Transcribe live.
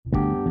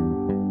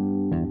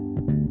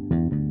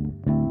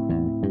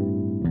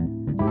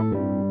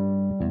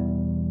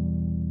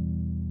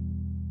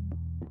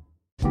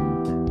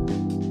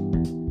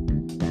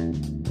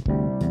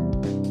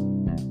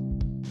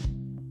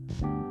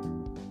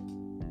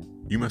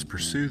You must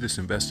pursue this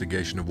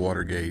investigation of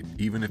Watergate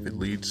even if it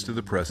leads to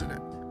the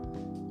president.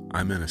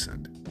 I'm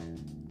innocent.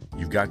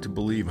 You've got to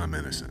believe I'm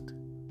innocent.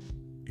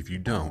 If you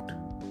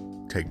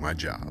don't, take my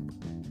job.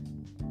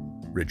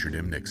 Richard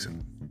M.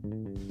 Nixon.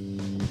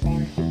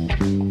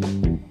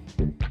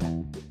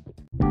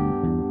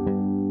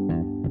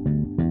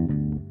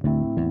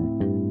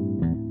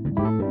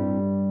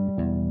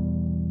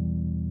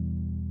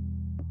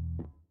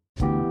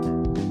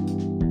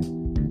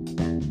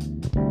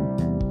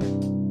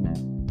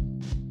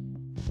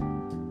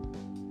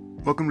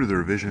 Welcome to the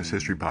Revisionist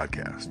History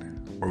Podcast,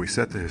 where we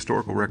set the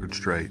historical record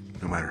straight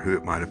no matter who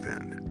it might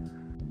offend.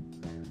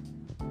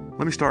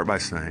 Let me start by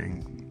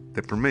saying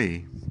that for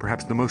me,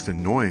 perhaps the most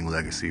annoying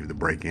legacy of the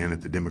break-in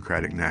at the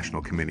Democratic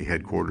National Committee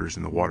headquarters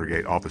in the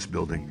Watergate office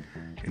building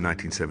in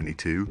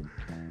 1972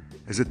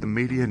 is that the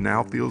media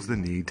now feels the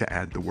need to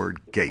add the word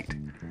gate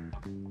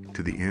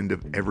to the end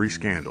of every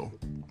scandal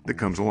that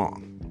comes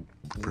along.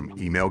 From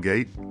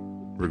Emailgate,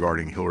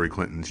 regarding Hillary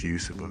Clinton's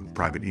use of a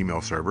private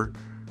email server,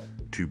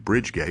 to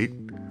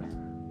Bridgegate,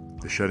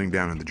 the shutting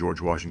down of the George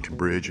Washington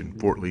Bridge in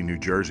Fort Lee, New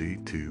Jersey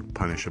to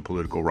punish a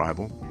political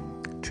rival,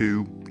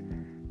 to,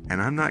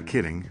 and I'm not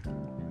kidding,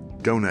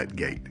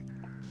 Donutgate,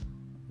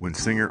 when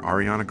singer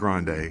Ariana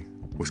Grande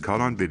was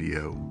caught on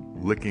video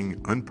licking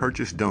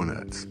unpurchased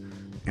donuts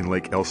in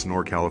Lake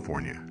Elsinore,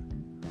 California.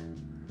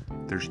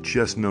 There's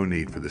just no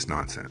need for this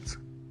nonsense.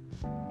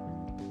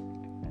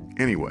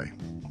 Anyway,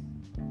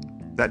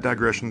 that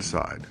digression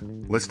aside,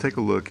 let's take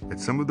a look at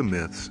some of the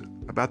myths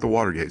about the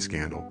Watergate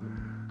scandal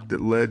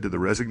that led to the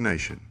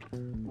resignation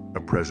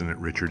of President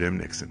Richard M.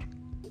 Nixon.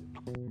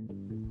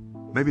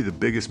 Maybe the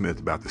biggest myth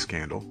about the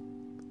scandal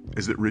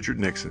is that Richard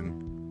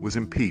Nixon was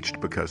impeached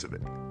because of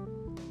it.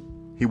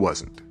 He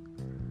wasn't.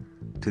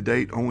 To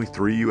date, only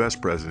 3 U.S.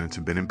 presidents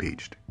have been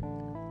impeached: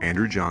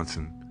 Andrew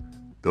Johnson,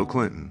 Bill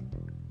Clinton,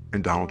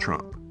 and Donald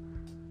Trump,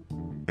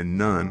 and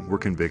none were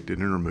convicted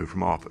and removed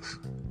from office.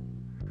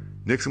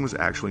 Nixon was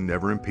actually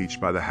never impeached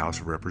by the House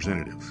of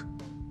Representatives.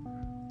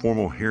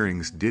 Formal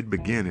hearings did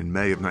begin in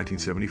May of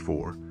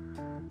 1974,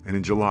 and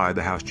in July,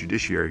 the House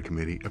Judiciary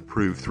Committee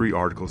approved 3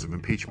 articles of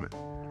impeachment.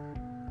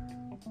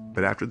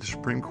 But after the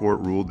Supreme Court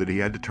ruled that he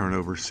had to turn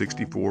over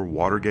 64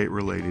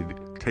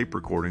 Watergate-related tape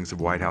recordings of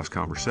White House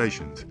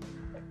conversations,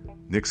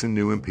 Nixon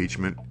knew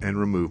impeachment and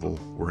removal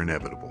were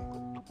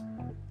inevitable.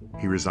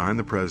 He resigned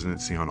the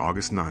presidency on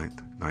August 9,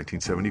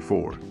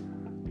 1974,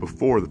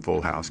 before the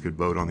full House could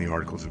vote on the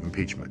articles of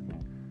impeachment.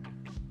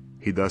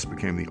 He thus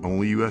became the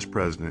only U.S.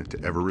 president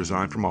to ever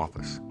resign from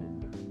office,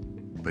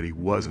 but he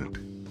wasn't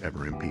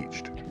ever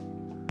impeached.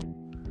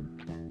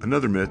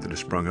 Another myth that has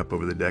sprung up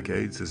over the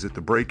decades is that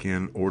the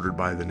break-in ordered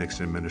by the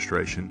Nixon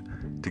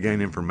administration to gain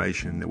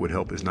information that would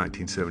help his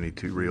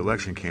 1972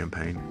 re-election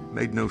campaign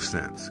made no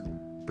sense,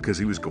 because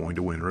he was going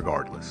to win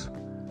regardless.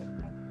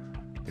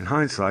 In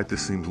hindsight,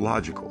 this seems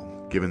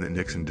logical, given that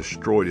Nixon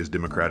destroyed his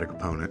Democratic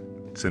opponent,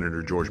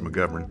 Senator George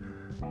McGovern,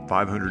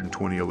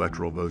 520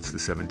 electoral votes to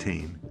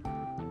 17,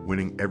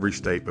 winning every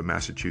state but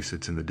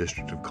Massachusetts and the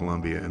District of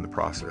Columbia in the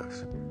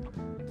process.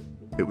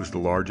 It was the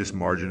largest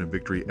margin of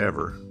victory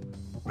ever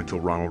until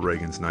Ronald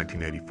Reagan's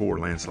 1984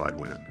 landslide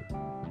win.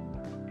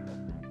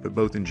 But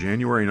both in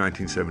January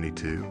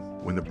 1972,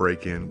 when the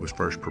break-in was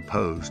first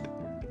proposed,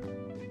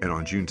 and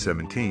on June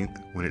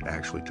 17th, when it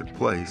actually took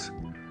place,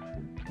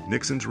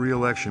 Nixon's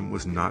re-election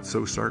was not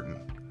so certain.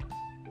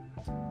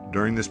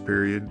 During this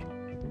period,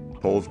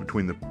 polls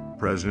between the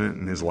president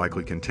and his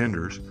likely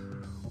contenders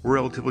were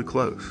relatively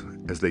close,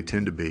 as they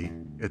tend to be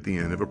at the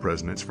end of a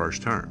president's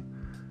first term.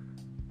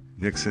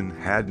 Nixon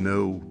had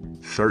no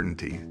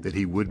certainty that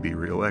he would be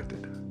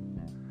reelected.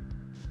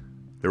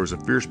 There was a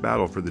fierce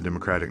battle for the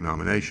Democratic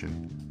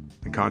nomination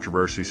and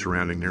controversy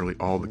surrounding nearly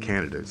all the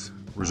candidates,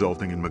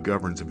 resulting in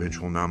McGovern's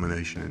eventual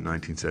nomination in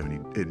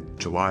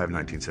July of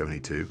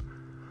 1972,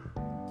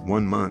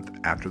 1 month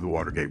after the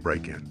Watergate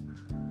break-in.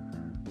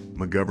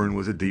 McGovern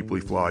was a deeply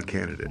flawed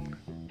candidate,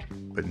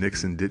 but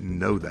Nixon didn't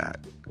know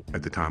that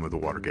at the time of the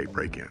Watergate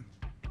break-in.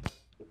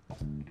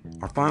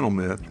 Our final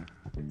myth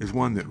is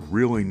one that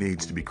really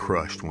needs to be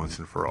crushed once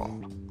and for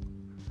all.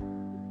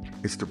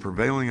 It's the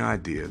prevailing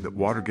idea that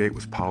Watergate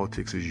was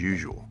politics as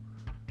usual,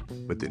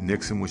 but that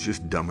Nixon was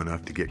just dumb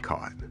enough to get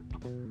caught.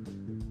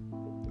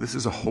 This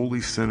is a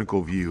wholly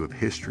cynical view of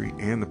history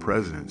and the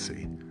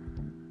presidency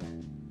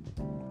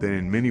that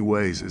in many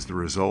ways is the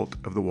result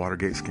of the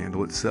Watergate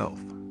scandal itself.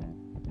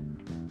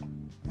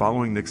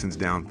 Following Nixon's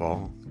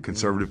downfall,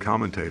 conservative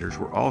commentators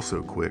were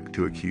also quick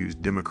to accuse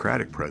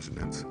Democratic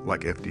presidents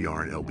like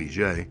FDR and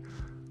LBJ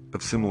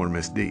of similar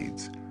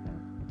misdeeds,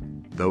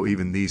 though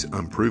even these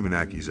unproven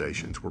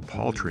accusations were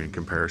paltry in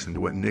comparison to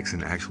what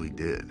Nixon actually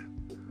did.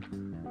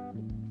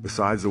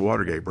 Besides the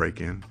Watergate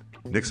break-in,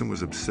 Nixon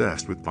was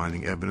obsessed with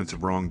finding evidence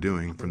of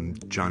wrongdoing from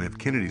John F.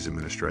 Kennedy's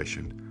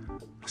administration.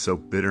 So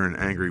bitter and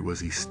angry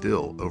was he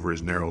still over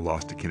his narrow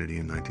loss to Kennedy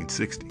in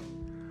 1960.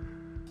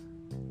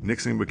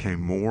 Nixon became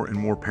more and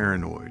more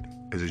paranoid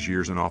as his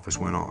years in office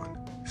went on,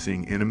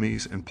 seeing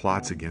enemies and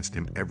plots against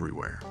him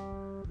everywhere.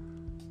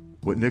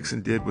 What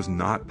Nixon did was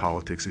not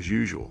politics as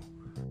usual.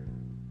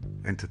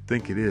 And to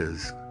think it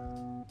is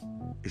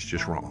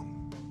just wrong.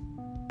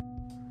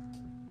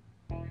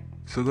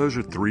 So those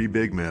are 3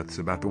 big myths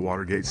about the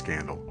Watergate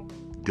scandal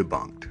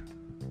debunked.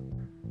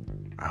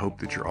 I hope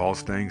that you're all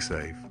staying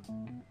safe,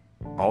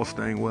 all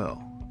staying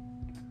well,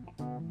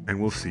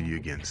 and we'll see you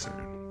again soon.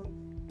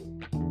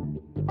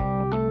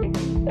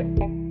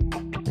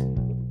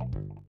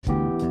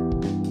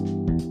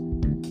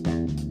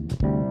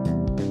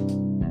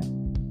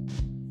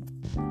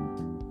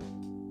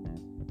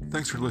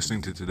 Thanks for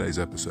listening to today's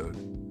episode.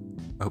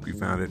 I hope you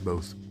found it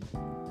both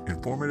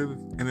informative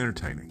and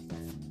entertaining.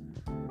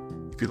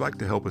 If you'd like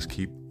to help us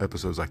keep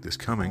episodes like this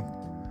coming,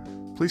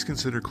 please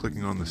consider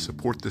clicking on the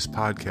Support This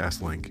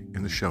Podcast link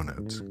in the show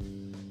notes.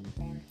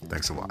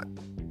 Thanks a lot.